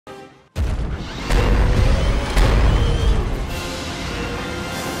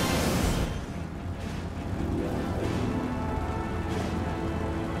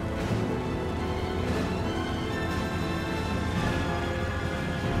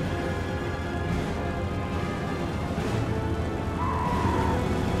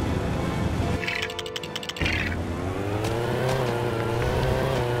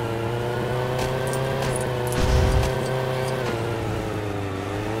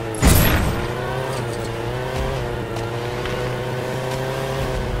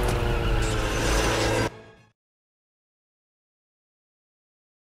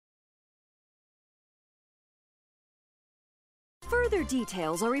Further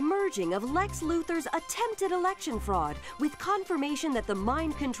details are emerging of Lex Luthor's attempted election fraud, with confirmation that the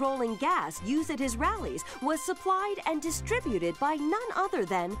mind-controlling gas used at his rallies was supplied and distributed by none other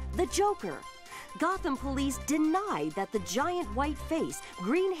than the Joker. Gotham police denied that the giant white face,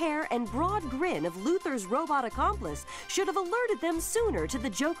 green hair, and broad grin of Luthor's robot accomplice should have alerted them sooner to the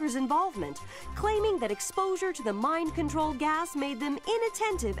Joker's involvement, claiming that exposure to the mind-control gas made them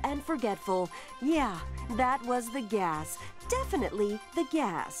inattentive and forgetful. Yeah, that was the gas. Definitely the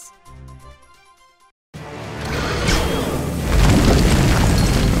gas.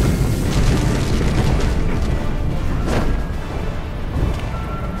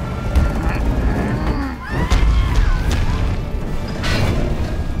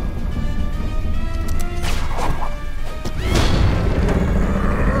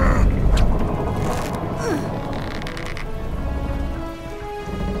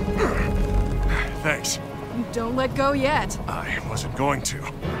 Thanks. Don't let go yet. I wasn't going to.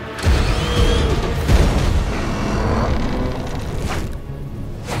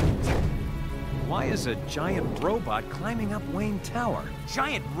 Why is a giant robot climbing up Wayne Tower?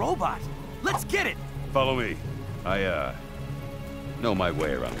 Giant robot? Let's get it! Follow me. I, know my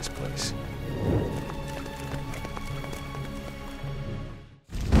way around this place.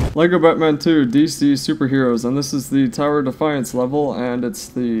 Lego Batman 2 DC Superheroes, and this is the Tower Defiance level, and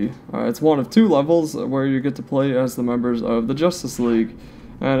it's one of two levels where you get to play as the members of the Justice League.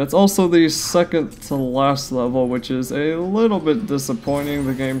 And it's also the second to last level, which is a little bit disappointing.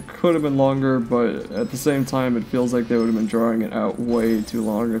 The game could have been longer, but at the same time it feels like they would have been drawing it out way too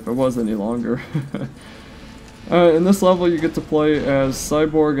long if it was any longer. In this level you get to play as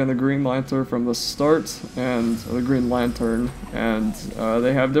Cyborg and the Green Lantern from the start, and the Green Lantern, and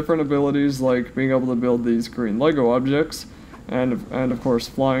they have different abilities like being able to build these green Lego objects, and of course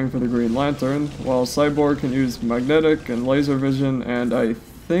flying for the Green Lantern, while Cyborg can use magnetic and laser vision and I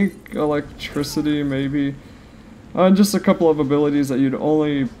think electricity maybe. Just a couple of abilities that you'd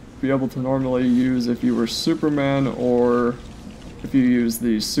only be able to normally use if you were Superman or if you use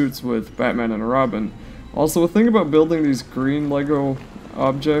the suits with Batman and Robin. Also, a thing about building these green Lego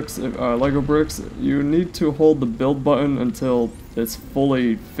objects, Lego bricks, you need to hold the build button until it's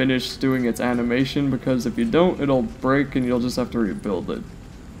fully finished doing its animation, because if you don't, it'll break and you'll just have to rebuild it.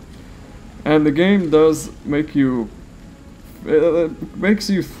 And the game does make you... it makes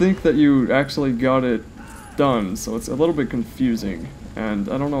you think that you actually got it done, so it's a little bit confusing. And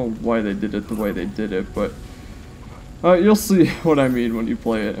I don't know why they did it the way they did it, but... you'll see what I mean when you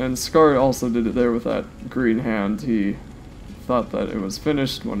play it, and Skar also did it there with that green hand. He thought that it was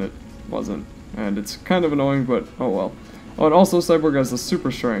finished when it wasn't, and it's kind of annoying, but oh well. Oh, and also Cyborg has the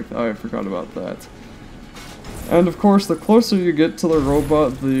super strength, I forgot about that. And of course, the closer you get to the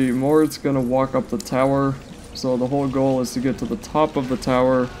robot, the more it's gonna walk up the tower, so the whole goal is to get to the top of the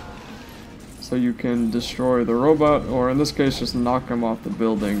tower, so you can destroy the robot, or in this case just knock him off the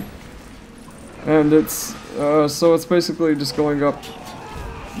building. And it's, so it's basically just going up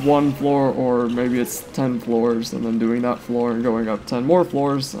one floor, or maybe it's 10 floors, and then doing that floor and going up 10 more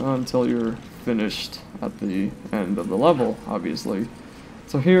floors until you're finished at the end of the level, obviously.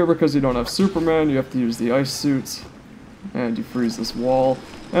 So here, because you don't have Superman, you have to use the ice suits, and you freeze this wall.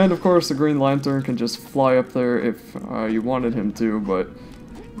 And of course, the Green Lantern can just fly up there if you wanted him to, but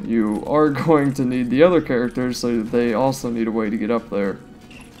you are going to need the other characters, so they also need a way to get up there.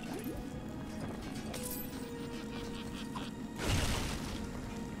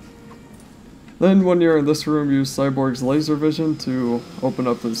 Then when you're in this room, use Cyborg's laser vision to open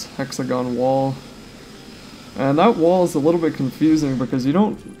up this hexagon wall. And that wall is a little bit confusing because you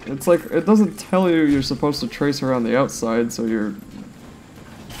don't, it's like, it doesn't tell you you're supposed to trace around the outside, so you're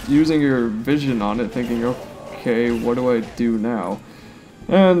using your vision on it thinking, okay, what do I do now?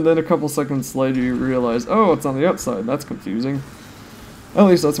 And then a couple seconds later you realize, oh, it's on the outside, that's confusing. At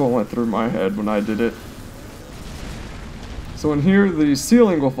least that's what went through my head when I did it. So in here, the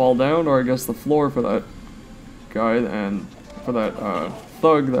ceiling will fall down, or I guess the floor for that guy, and for that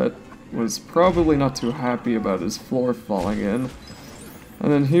thug that was probably not too happy about his floor falling in.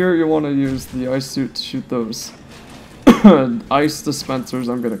 And then here you want to use the ice suit to shoot those ice dispensers,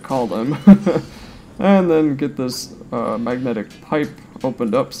 I'm going to call them. And then get this magnetic pipe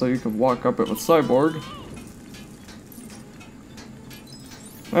opened up so you can walk up it with Cyborg.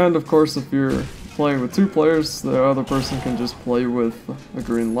 And of course, if you're playing with two players, the other person can just play with a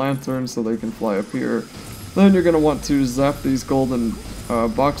Green Lantern so they can fly up here. Then you're going to want to zap these golden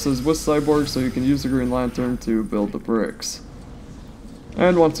boxes with Cyborg so you can use the Green Lantern to build the bricks.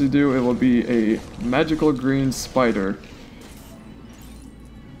 And once you do, it will be a magical green spider.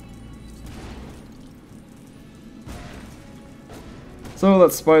 So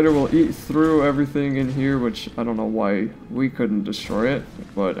that spider will eat through everything in here, which I don't know why we couldn't destroy it,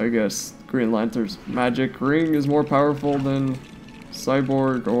 but I guess Green Lantern's magic ring is more powerful than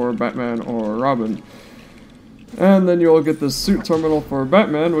Cyborg or Batman or Robin. And then you'll get this suit terminal for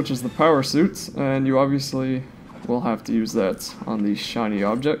Batman, which is the power suit, and you obviously will have to use that on these shiny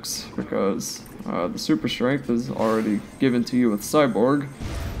objects because the super strength is already given to you with Cyborg.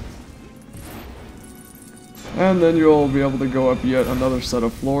 And then you'll be able to go up yet another set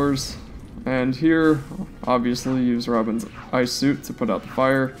of floors. And here, obviously, use Robin's ice suit to put out the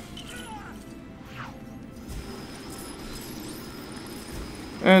fire.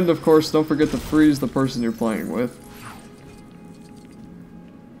 And of course, don't forget to freeze the person you're playing with.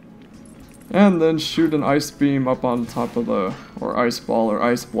 And then shoot an ice beam up on top of the, or ice ball or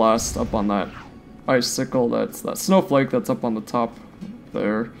ice blast up on that icicle, that's that snowflake that's up on the top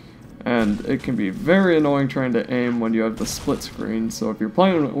there. And it can be very annoying trying to aim when you have the split screen, so if you're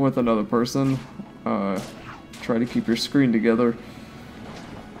playing with another person, try to keep your screen together.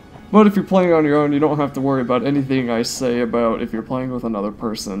 But if you're playing on your own, you don't have to worry about anything I say about if you're playing with another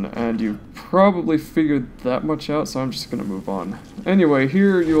person, and you've probably figured that much out, so I'm just going to move on. Anyway,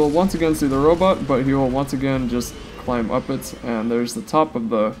 here you will once again see the robot, but he will once again just climb up it, and there's the top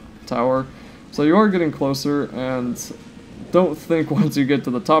of the tower. So you are getting closer, and don't think once you get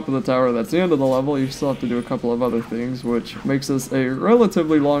to the top of the tower that's the end of the level. You still have to do a couple of other things, which makes this a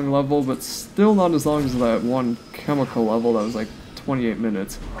relatively long level, but still not as long as that one chemical level that was like 28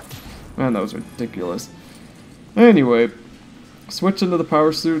 minutes. Man, that was ridiculous. Anyway, switch into the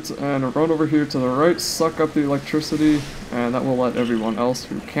power suit and run over here to the right, suck up the electricity, and that will let everyone else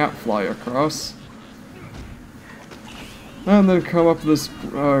who can't fly across. And then come up this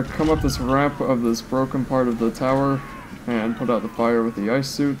ramp of this broken part of the tower and put out the fire with the ice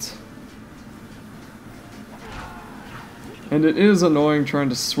suit. And it is annoying trying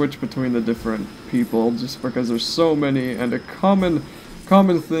to switch between the different people just because there's so many, and a common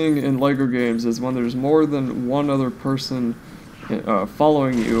thing in LEGO games is when there's more than one other person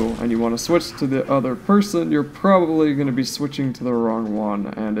following you and you want to switch to the other person, you're probably going to be switching to the wrong one,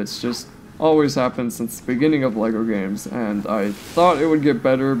 and it's just always happened since the beginning of LEGO games, and I thought it would get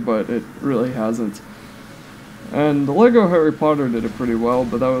better, but it really hasn't. And the LEGO Harry Potter did it pretty well,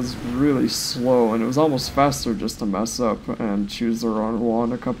 but that was really slow, and it was almost faster just to mess up and choose the wrong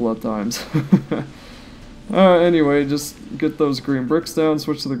one a couple of times. Anyway, just get those green bricks down,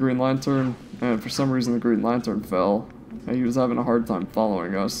 switch to the Green Lantern, and for some reason the Green Lantern fell. And he was having a hard time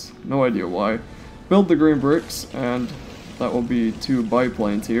following us. No idea why. Build the green bricks, and that will be 2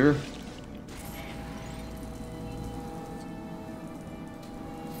 biplanes here.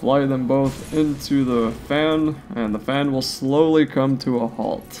 Fly them both into the fan, and the fan will slowly come to a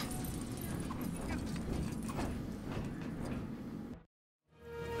halt.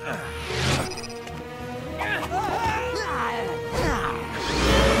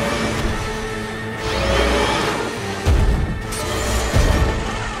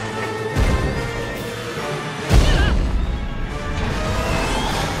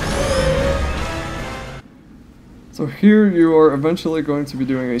 So here you are eventually going to be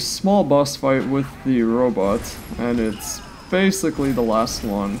doing a small boss fight with the robot, and it's basically the last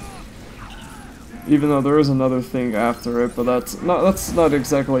one. Even though there is another thing after it, but that's not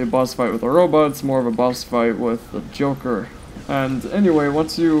exactly a boss fight with a robot, it's more of a boss fight with the Joker. And anyway,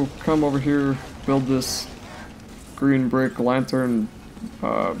 once you come over here, build this green brick lantern,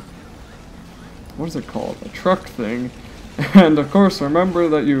 what is it called? A truck thing. And of course, remember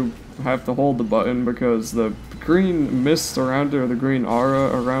that you have to hold the button because the green mist around it, or the green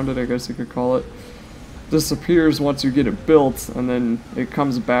aura around it, I guess you could call it, disappears once you get it built, and then it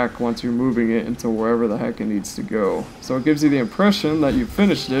comes back once you're moving it into wherever the heck it needs to go. So it gives you the impression that you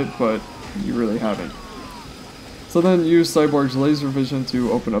finished it, but you really haven't. So then use Cyborg's laser vision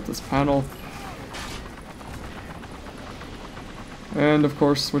to open up this panel. And of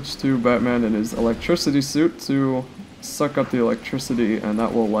course switch to Batman in his electricity suit to suck up the electricity, and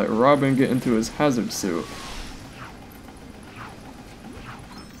that will let Robin get into his hazard suit.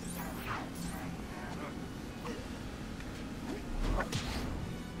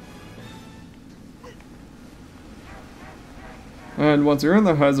 And once you're in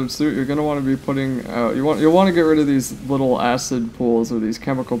the hazard suit, you're going to want to be putting out, you'll want to get rid of these little acid pools or these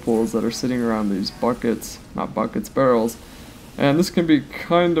chemical pools that are sitting around these buckets, not buckets, barrels. And this can be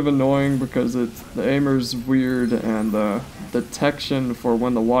kind of annoying because the aimer's weird, and the detection for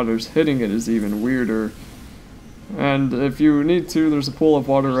when the water's hitting it is even weirder. And if you need to, there's a pool of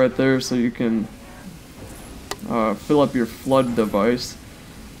water right there so you can fill up your flood device.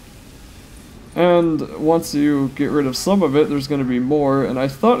 And once you get rid of some of it, there's going to be more, and I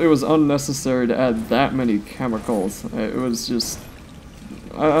thought it was unnecessary to add that many chemicals. It was just...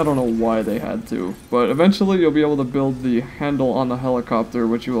 I don't know why they had to, but eventually you'll be able to build the handle on the helicopter,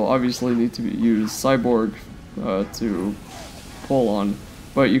 which you will obviously need to use Cyborg to pull on.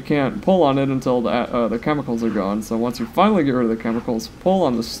 But you can't pull on it until the chemicals are gone, so once you finally get rid of the chemicals, pull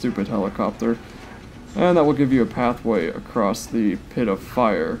on the stupid helicopter, and that will give you a pathway across the pit of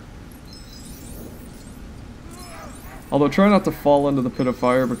fire. Although try not to fall into the pit of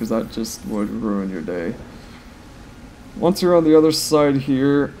fire because that just would ruin your day. Once you're on the other side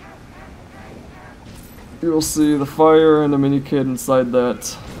here, you'll see the fire and the mini kit inside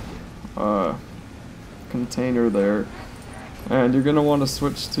that container there. And you're going to want to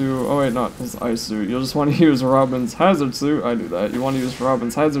switch to, oh wait, not his ice suit. You'll just want to use Robin's hazard suit. I do that. You want to use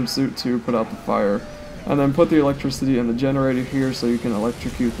Robin's hazard suit to put out the fire. And then put the electricity in the generator here so you can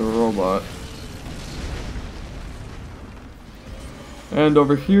electrocute the robot. And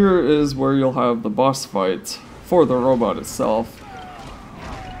over here is where you'll have the boss fight for the robot itself.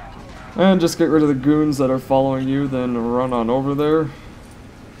 And just get rid of the goons that are following you, then run on over there.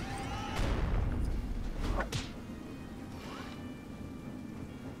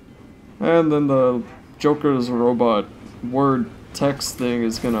 And then the Joker's robot word text thing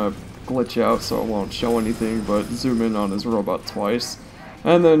is gonna glitch out so it won't show anything, but zoom in on his robot twice.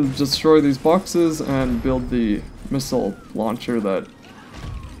 And then destroy these boxes and build the missile launcher that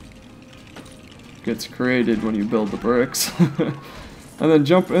gets created when you build the bricks. And then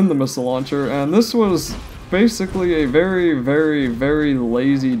jump in the missile launcher, and this was basically a very, very, very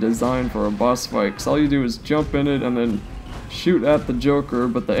lazy design for a boss fight, because all you do is jump in it and then shoot at the Joker,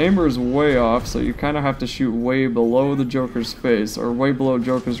 but the aimer is way off, so you kind of have to shoot way below the Joker's face, or way below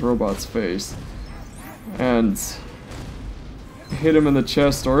Joker's robot's face, and hit him in the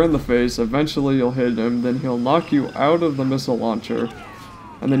chest or in the face. Eventually you'll hit him, then he'll knock you out of the missile launcher,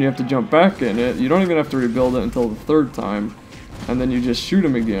 and then you have to jump back in it. You don't even have to rebuild it until the third time, and then you just shoot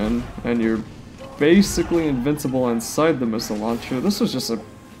him again, and you're basically invincible inside the missile launcher. This was just a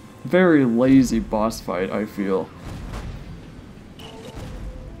very lazy boss fight, I feel.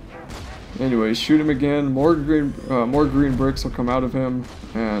 Anyways, shoot him again, more green bricks will come out of him,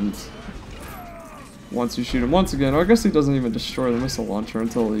 and once you shoot him once again, I guess he doesn't even destroy the missile launcher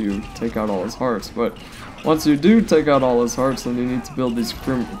until you take out all his hearts, but once you do take out all his hearts, then you need to build these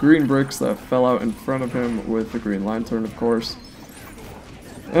green bricks that fell out in front of him with the green lantern, of course.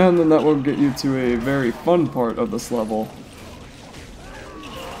 And then that will get you to a very fun part of this level.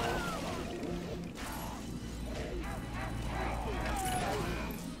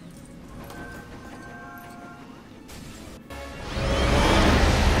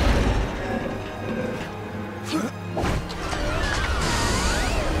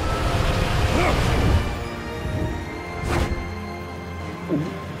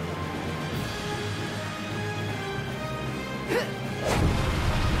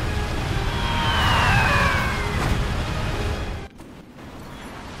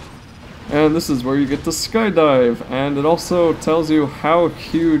 And this is where you get to skydive, and it also tells you how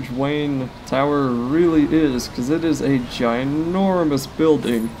huge Wayne Tower really is, because it is a ginormous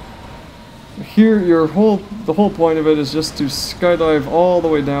building. Here, the whole point of it is just to skydive all the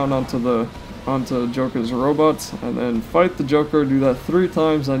way down onto Joker's robot, and then fight the Joker. Do that 3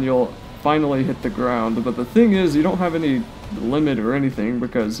 times, and you'll finally hit the ground. But the thing is, you don't have any limit or anything,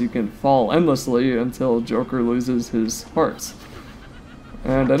 because you can fall endlessly until Joker loses his hearts.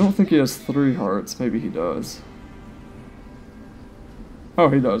 And I don't think he has 3 hearts. Maybe he does. Oh,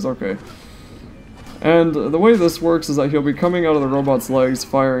 he does. Okay. And the way this works is that he'll be coming out of the robot's legs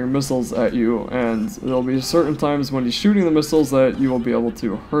firing missiles at you, and there'll be certain times when he's shooting the missiles that you will be able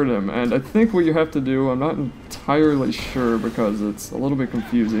to hurt him. And I think what you have to do, I'm not entirely sure because it's a little bit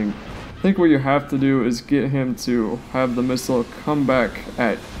confusing, I think what you have to do is get him to have the missile come back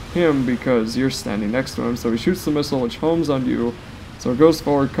at him because you're standing next to him. So he shoots the missile, which homes on you. So it goes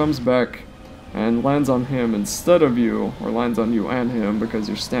forward, comes back, and lands on him instead of you, or lands on you and him because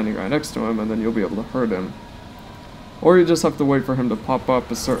you're standing right next to him, and then you'll be able to hurt him. Or you just have to wait for him to pop up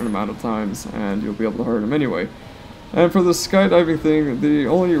a certain amount of times, and you'll be able to hurt him anyway. And for the skydiving thing, the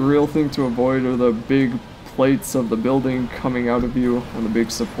only real thing to avoid are the big plates of the building coming out of you, and the big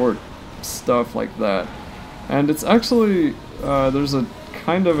support stuff like that. And it's actually, there's a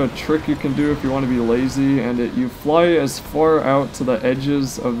kind of a trick you can do if you want to be lazy, and you fly as far out to the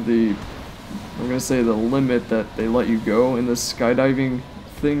edges of the, I'm gonna say the limit that they let you go in this skydiving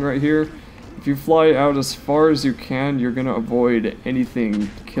thing right here. If you fly out as far as you can, you're gonna avoid anything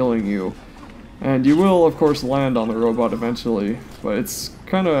killing you. And you will, of course, land on the robot eventually, but it's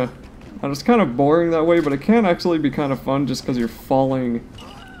kind of And it's kind of boring that way, but it can actually be kind of fun just because you're falling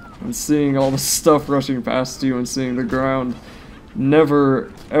and seeing all the stuff rushing past you and seeing the ground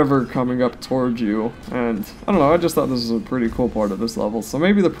never ever coming up towards you. And I don't know, I just thought this was a pretty cool part of this level. So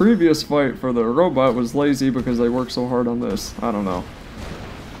maybe the previous fight for the robot was lazy because they worked so hard on this. I don't know.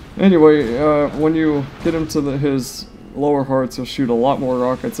 Anyway, when you get him to his lower hearts, he'll shoot a lot more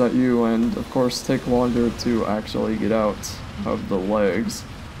rockets at you and of course take longer to actually get out of the legs.